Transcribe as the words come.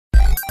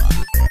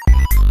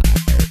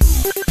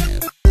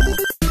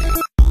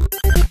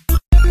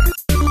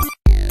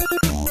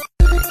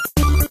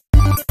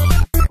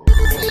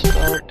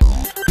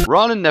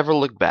Run and never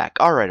look back.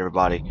 Alright,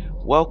 everybody.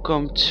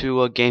 Welcome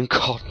to a game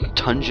called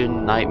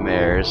Dungeon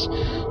Nightmares.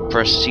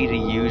 Press C to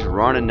use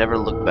Run and Never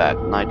Look Back.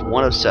 Night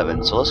 1 of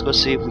 7. So let's go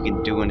see if we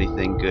can do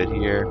anything good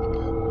here.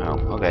 Oh,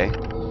 okay.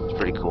 It's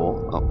pretty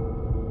cool.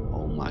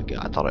 Oh my god.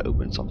 I thought I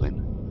opened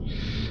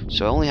something.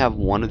 So I only have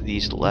one of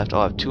these left. Oh,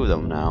 I have two of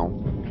them now.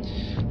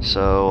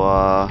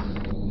 So,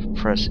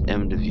 press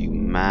M to view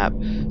map.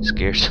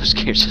 Scared, so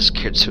scared, so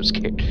scared, so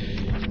scared.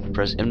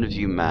 Press M to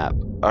view map.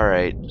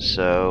 Alright,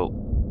 so...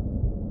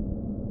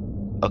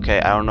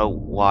 okay, I don't know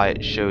why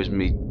it shows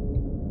me...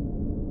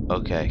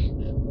 okay.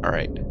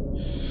 Alright.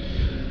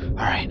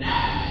 Alright,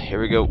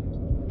 here we go.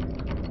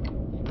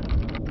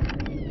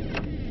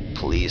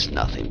 Please,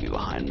 nothing be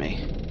behind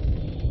me.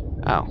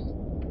 Oh.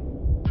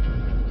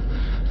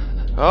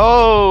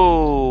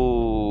 Oh,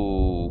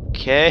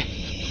 okay.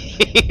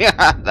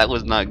 That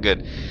was not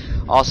good.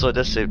 Also, it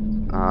does say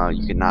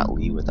you cannot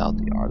leave without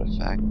the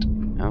artifact.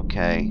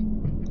 Okay.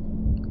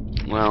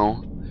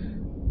 Well,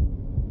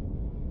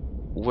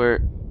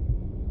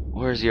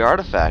 where's the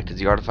artifact? Is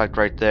the artifact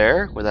right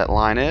there, where that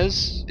line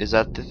is? Is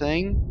that the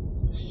thing?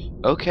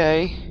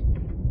 Okay.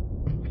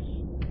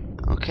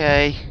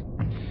 Okay.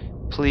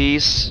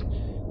 Please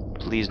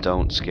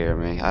don't scare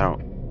me. I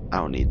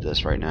don't need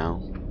this right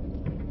now.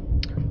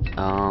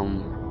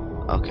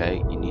 Okay,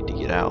 you need to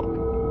get out.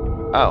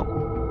 Oh.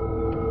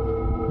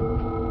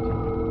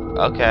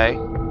 Okay.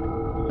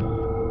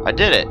 I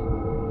did it.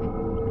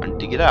 I need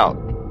to get out.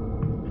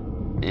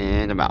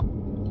 And I'm out.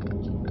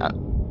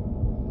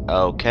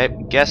 Okay,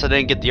 guess I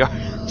didn't get the art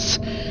house.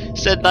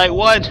 Said night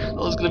 1. That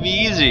was gonna be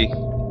easy.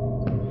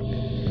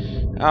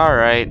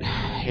 Alright,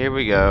 here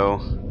we go.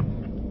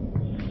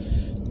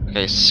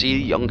 Okay,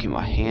 C, I'm gonna keep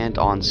my hand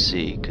on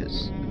C,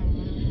 cause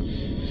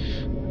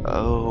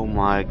oh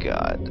my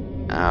god.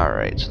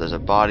 Alright, so there's a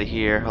body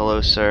here.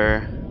 Hello,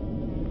 sir.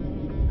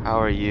 How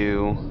are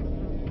you?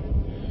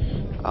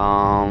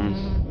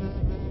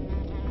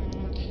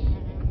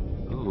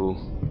 Ooh.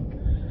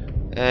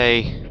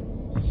 Hey.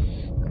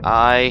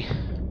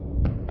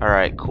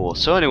 Alright, cool.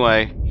 So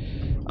anyway,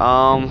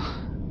 why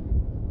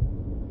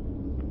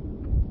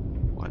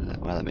did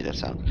that make that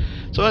sound?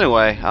 So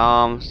anyway,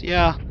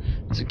 yeah,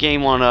 it's a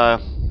game on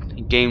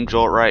Game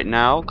Jolt right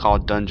now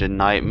called Dungeon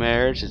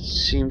Nightmares. It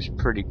seems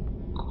pretty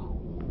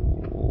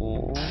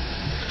cool.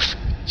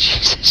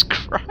 Jesus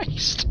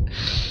Christ.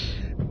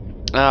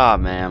 Ah,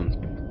 man.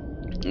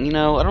 You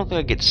know, I don't think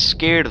I get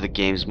scared of the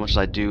game as much as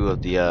I do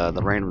of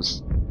the random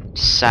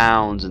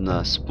sounds and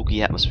the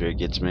spooky atmosphere it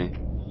gets me.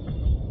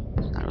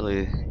 Not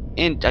really.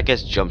 And I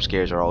guess jump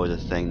scares are always a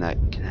thing that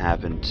can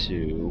happen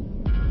too.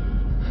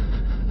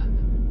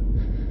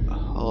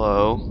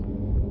 Hello.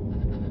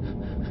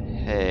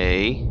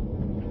 Hey.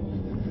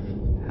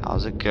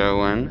 How's it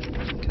going?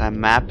 Can I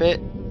map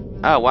it?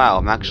 Oh wow,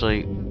 I'm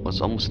actually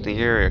was almost in the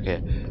area.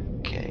 Okay.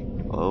 Okay.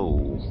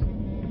 Oh.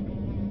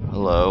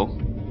 Hello.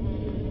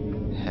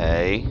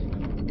 Hey.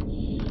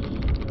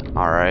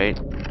 Alright.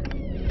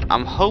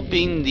 I'm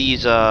hoping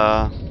these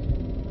crap,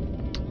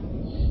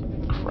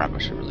 I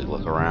should really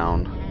look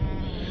around.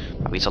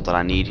 Might be something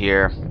I need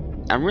here.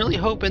 I'm really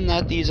hoping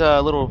that these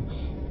little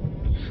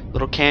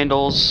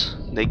candles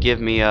they give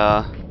me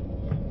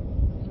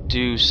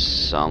do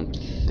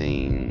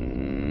something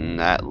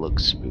that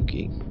looks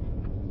spooky.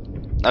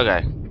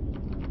 Okay.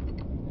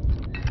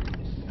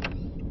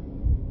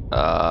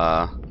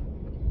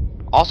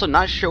 Also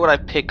not sure what I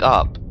pick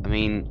up. I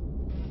mean,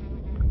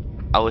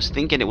 I was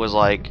thinking it was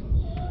like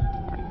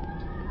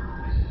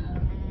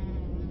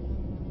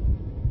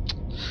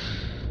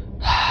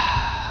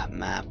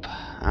map.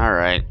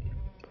 Alright.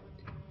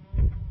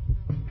 And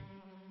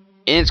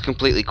it's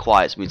completely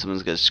quiet, so it means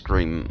someone's gonna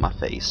scream in my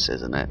face,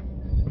 isn't it?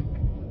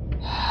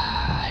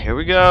 Here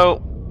we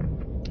go.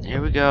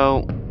 Here we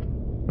go.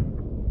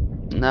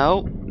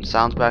 No,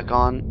 sound's back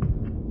on.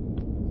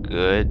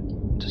 Good.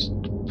 Just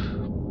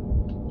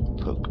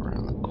poke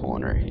around the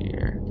corner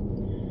here.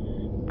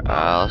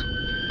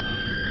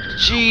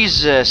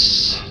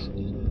 Jesus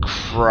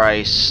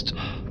Christ.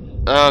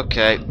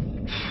 Okay.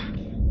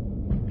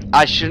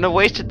 I shouldn't have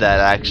wasted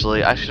that,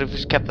 actually. I should have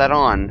just kept that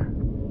on.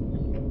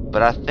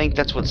 But I think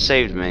that's what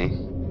saved me.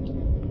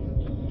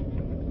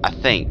 I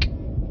think.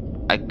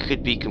 I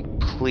could be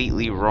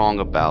completely wrong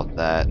about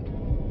that.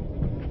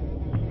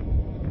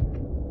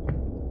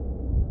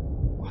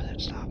 Why did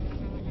it stop?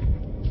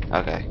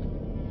 Okay.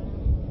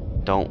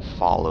 Don't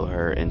follow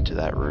her into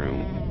that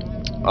room.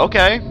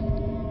 Okay.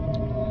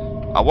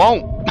 I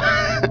won't.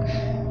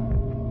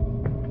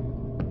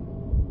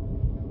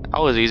 That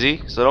was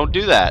easy, so don't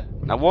do that.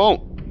 I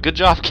won't. Good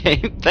job,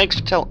 game. Thanks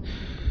for telling.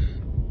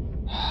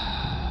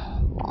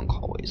 Long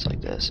hallways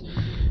like this.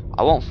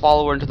 I won't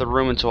follow her into the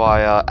room until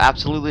I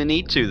absolutely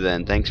need to.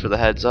 Then, thanks for the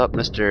heads up,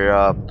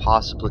 Mr.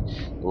 Possibly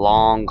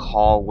long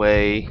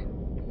hallway.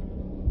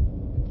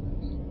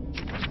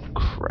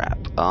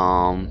 Crap.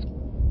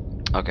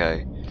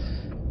 Okay.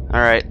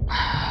 All right.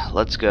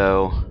 Let's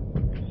go.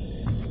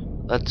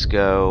 Let's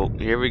go.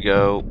 Here we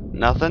go.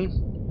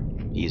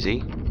 Nothing.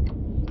 Easy.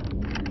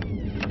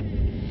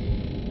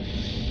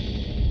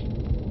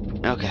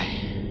 Okay.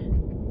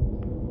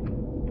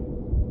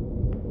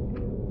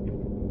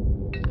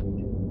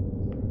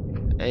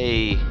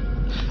 Hey.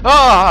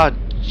 Ah,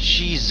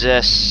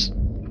 Jesus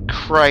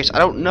Christ. I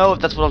don't know if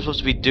that's what I'm supposed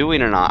to be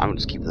doing or not. I'm gonna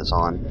just keep this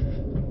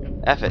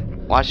on. F it.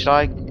 Why should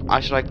I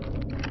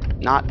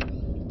not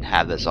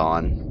have this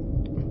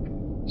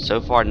on? So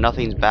far,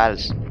 nothing's bad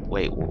as...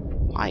 Wait,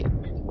 why?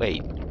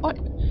 Wait, what?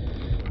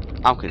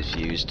 I'm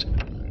confused.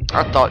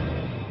 I thought...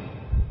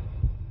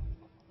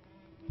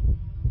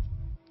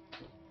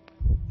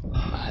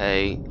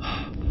 Hey.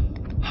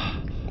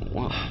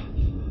 What?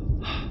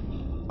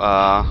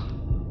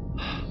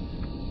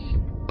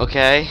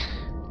 Okay.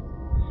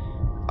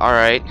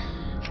 Alright.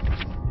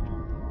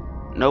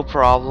 No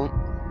problem.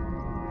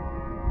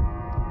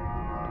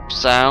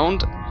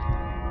 Sound.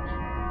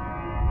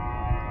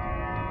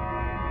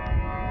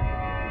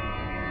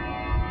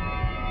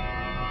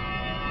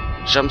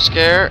 Jump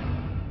scare.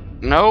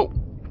 Nope.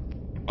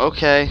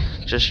 Okay.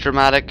 Just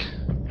dramatic.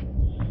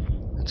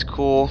 That's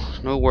cool.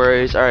 No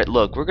worries. Alright,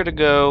 look. We're gonna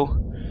go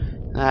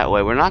that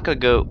way. We're not gonna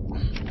go...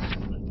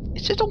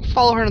 It says don't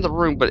follow her into the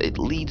room, but it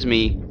leads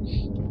me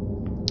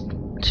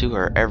to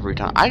her every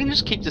time. I can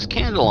just keep this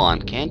candle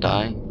on, can't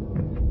I?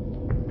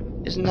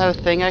 Isn't that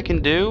a thing I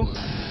can do?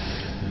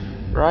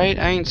 Right?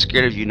 I ain't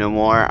scared of you no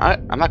more.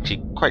 I'm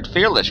actually quite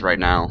fearless right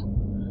now.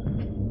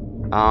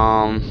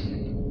 Oh.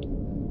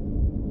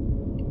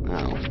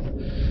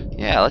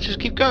 Yeah, let's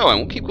just keep going.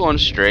 We'll keep going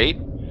straight.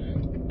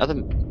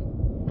 Nothing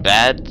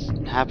bad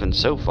happened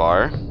so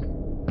far.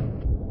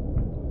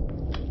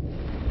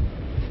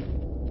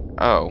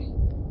 Oh.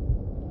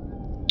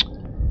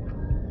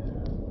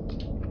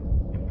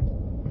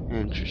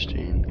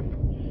 Interesting.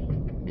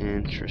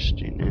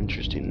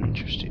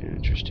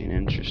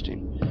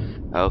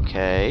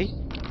 Okay.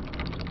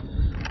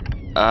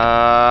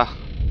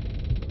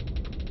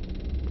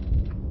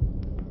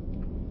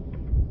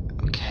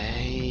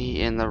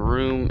 Okay, and the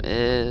room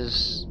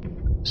is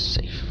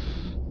safe.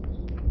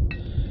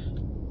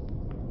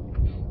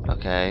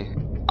 Okay.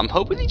 I'm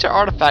hoping these are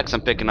artifacts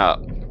I'm picking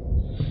up.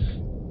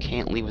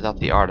 Can't leave without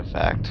the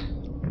artifact.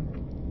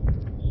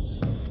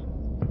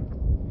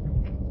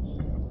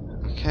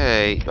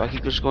 Okay, do I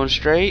keep just going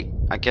straight?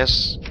 I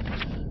guess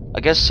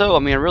so. I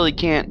mean, I really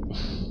can't.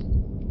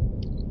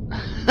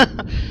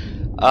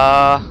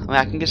 I mean,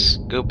 I can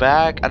just go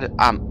back.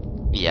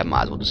 Yeah,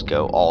 might as well just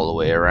go all the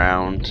way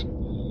around.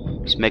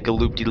 Just make a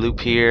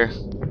loop-de-loop here.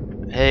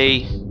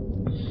 Hey,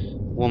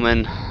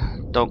 woman,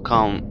 don't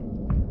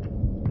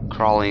come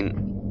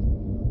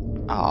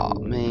crawling. Oh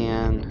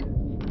man.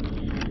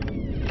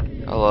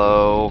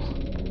 Hello.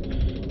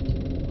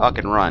 Oh, I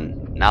can run.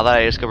 Now that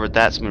I discovered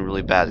that, something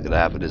really bad is gonna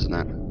happen, isn't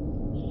it?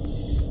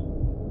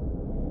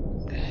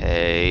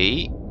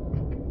 Hey.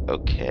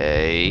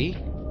 Okay.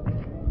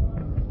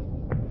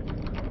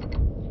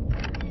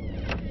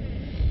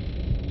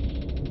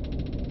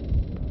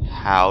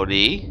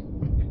 Howdy.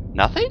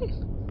 Nothing?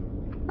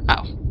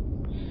 Oh.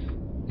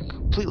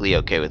 Completely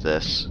okay with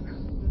this.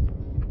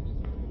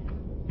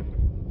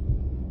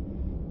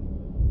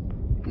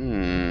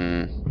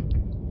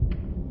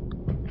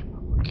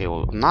 Okay,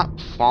 well, I'm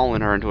not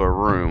following her into a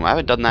room. I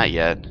haven't done that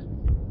yet.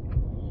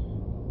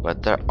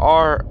 But there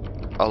are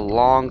a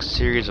long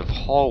series of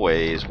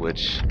hallways,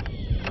 which...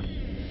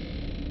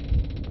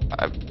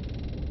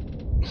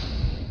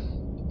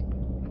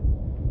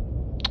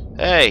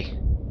 Hey!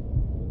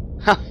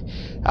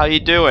 How you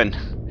doing?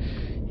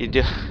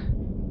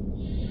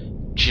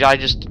 Should I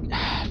just...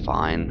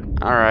 Fine.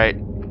 Alright.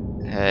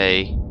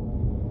 Hey.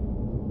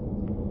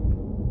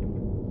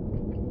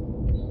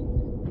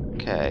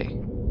 Okay.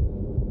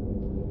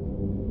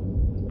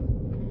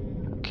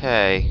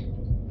 Okay.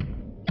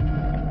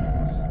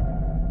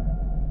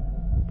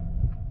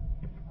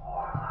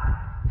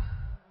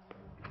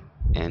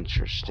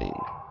 Interesting.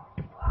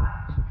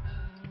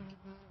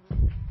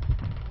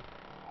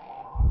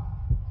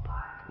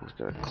 I'm just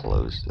gonna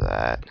close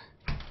that.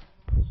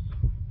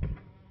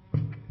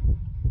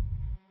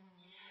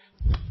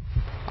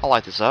 I'll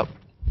light this up.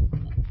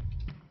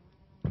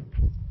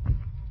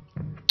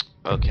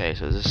 Okay,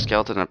 so is this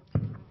skeleton a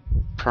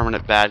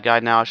permanent bad guy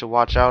now I should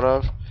watch out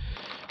of?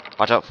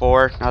 Watch out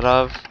for, not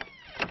of.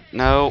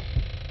 No.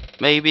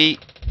 Maybe.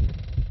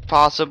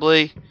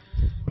 Possibly.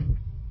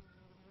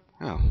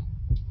 Oh.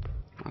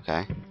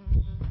 Okay.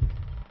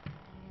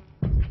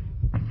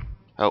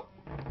 Oh.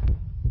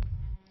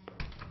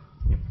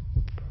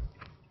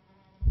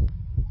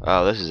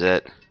 Oh, this is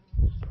it.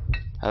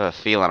 I have a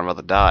feeling I'm about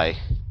to die.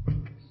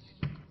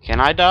 Can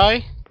I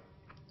die?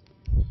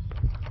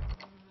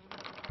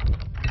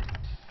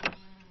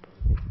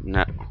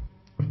 No.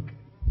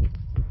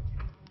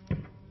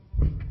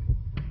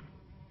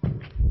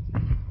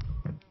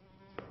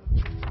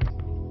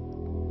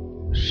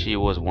 She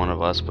was one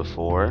of us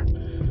before.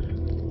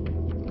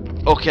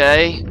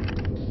 Okay.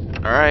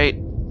 Alright. I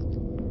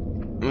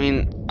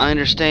mean, I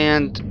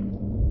understand,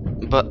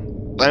 but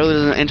that really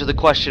doesn't answer the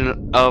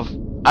question of...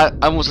 I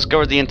almost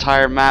discovered the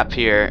entire map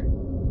here.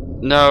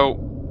 No.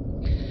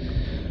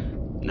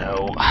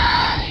 No.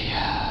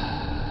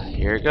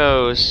 Here it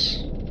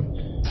goes.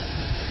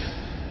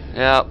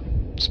 Yep.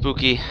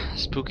 Spooky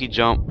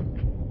jump.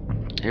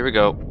 Here we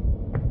go.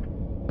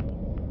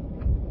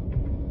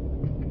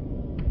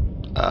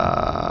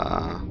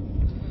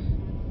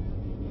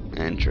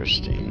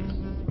 Interesting.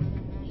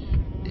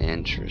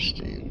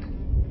 Interesting.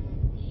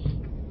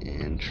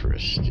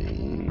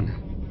 Interesting.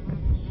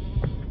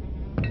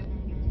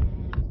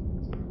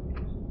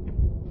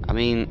 I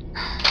mean,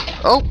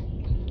 oh,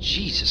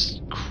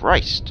 Jesus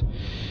Christ.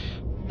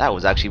 That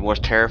was actually more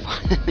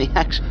terrifying than the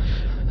action.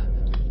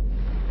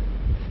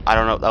 I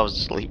don't know, that was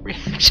a sleep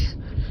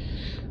reaction.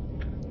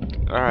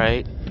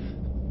 Alright.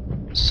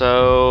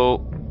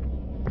 So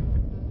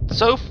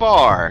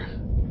far,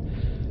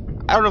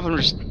 I don't know if I'm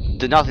just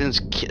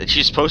nothing's.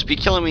 She's supposed to be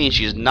killing me and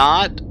she's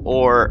not,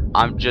 or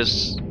I'm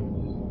just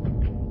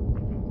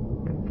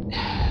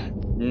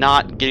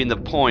not getting the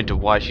point of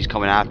why she's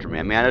coming after me.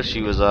 I mean, I know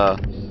she was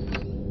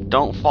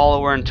don't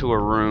follow her into a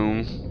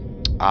room.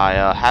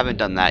 I haven't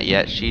done that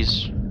yet.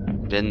 She's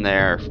been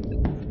there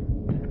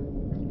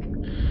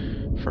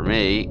for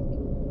me.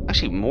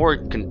 Actually, more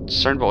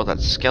concerned about what that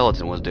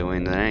skeleton was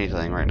doing than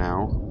anything right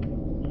now.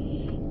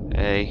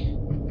 Hey.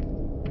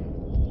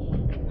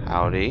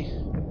 Howdy.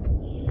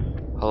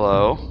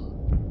 Hello.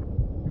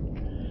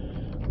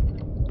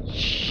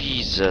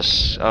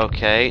 Jesus.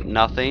 Okay.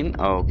 Nothing.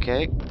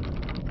 Okay.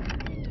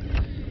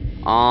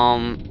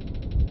 I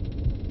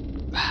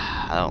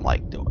don't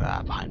like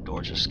behind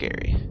doors are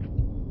scary.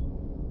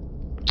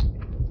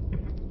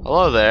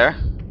 Hello there.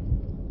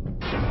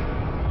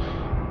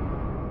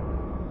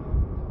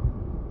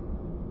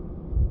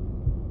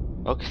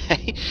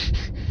 Okay.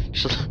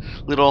 Just a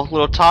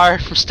little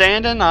tired from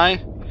standing. I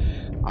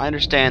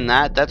understand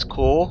that. That's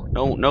cool.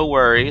 No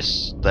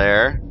worries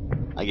there.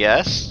 I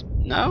guess.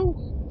 No.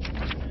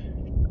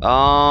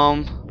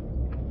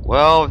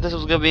 Well, if this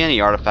was gonna be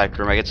any artifact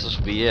room, I guess this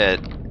would be it.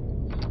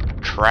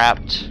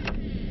 Trapped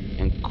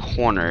and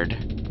cornered.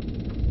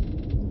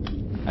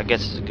 I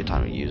guess it's a good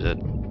time to use it.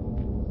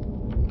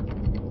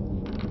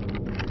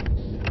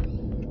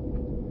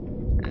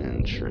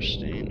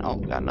 Interesting. Oh,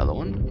 got another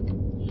one.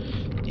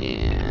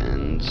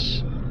 And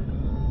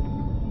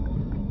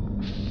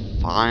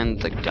find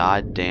the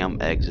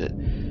goddamn exit.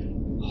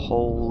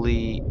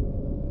 Holy.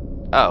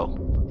 Oh,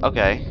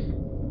 okay.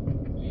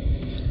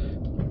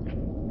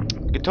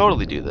 I could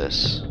totally do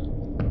this.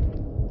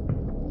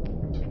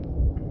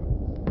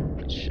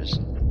 It's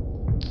just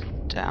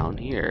down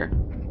here.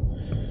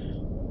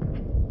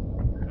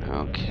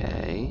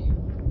 Okay.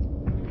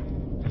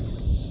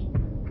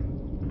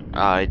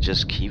 I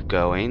just keep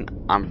going.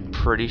 I'm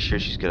pretty sure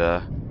she's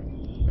gonna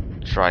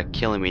try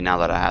killing me now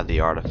that I have the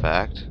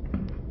artifact.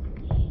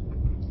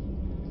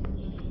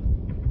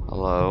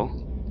 Hello.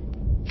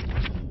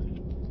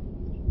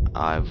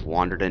 I've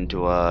wandered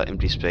into a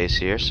empty space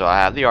here, so I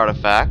have the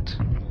artifact.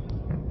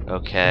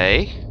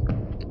 Okay.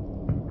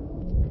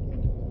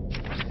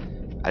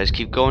 I just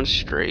keep going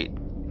straight.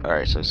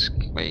 Alright, so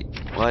wait,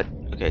 what?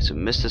 Okay, so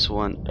missed this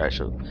one. Alright,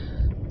 so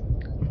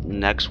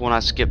next one I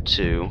skip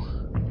to.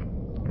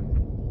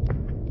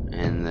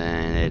 And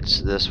then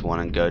it's this one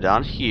and go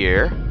down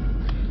here.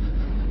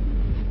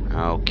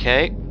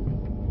 Okay.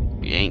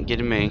 You ain't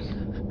getting me.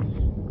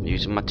 I'm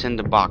using my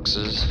tinder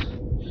boxes.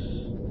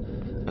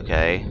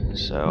 Okay,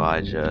 so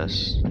I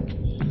just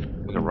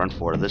I'm gonna run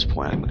for it at this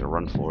point. I'm gonna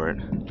run for it.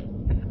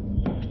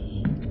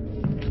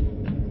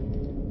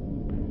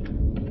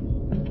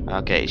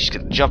 Okay, she's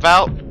gonna jump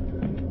out.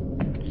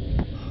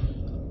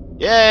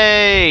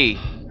 Yay!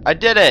 I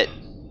did it!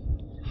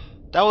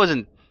 That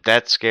wasn't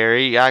that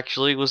scary,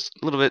 actually. It was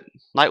a little bit.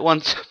 Night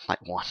one. Night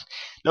one.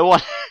 No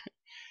one.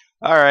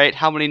 Alright,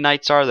 how many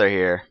nights are there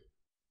here?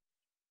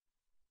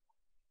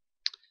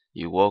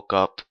 You woke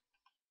up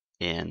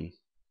in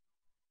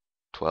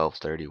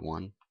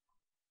 12:31.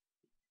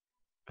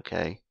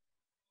 Okay.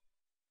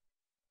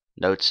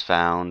 Notes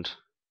found.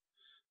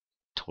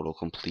 Total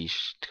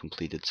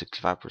completed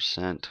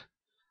 65%.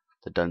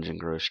 The dungeon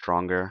grows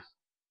stronger.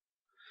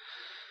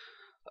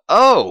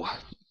 Oh!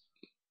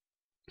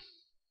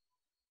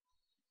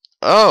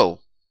 Oh!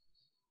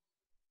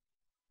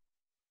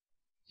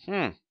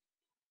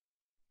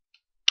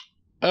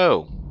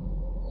 Oh.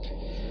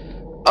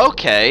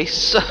 Okay,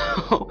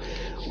 so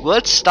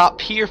let's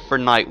stop here for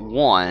night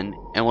one,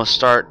 and we'll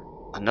start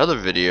another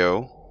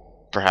video,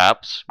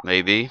 perhaps,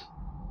 maybe,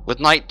 with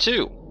night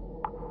two.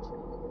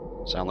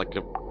 Sound like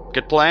a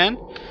good plan?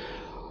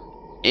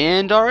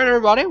 And alright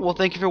everybody, well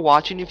thank you for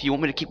watching. If you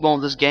want me to keep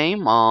going with this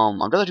game,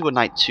 I'd rather do a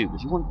night 2.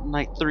 If you want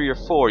night 3 or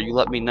 4, you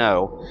let me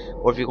know.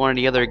 Or if you want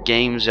any other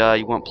games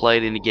you want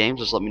played, any games,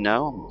 just let me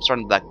know. I'm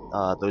starting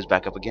those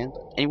back up again.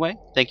 But anyway,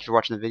 thank you for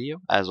watching the video,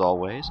 as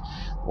always.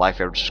 Like,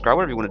 favorite, subscribe,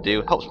 whatever you want to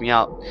do. Helps me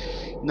out.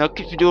 You know,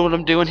 keep doing what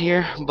I'm doing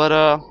here.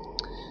 But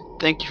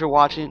thank you for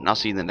watching, and I'll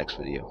see you in the next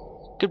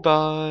video.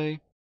 Goodbye.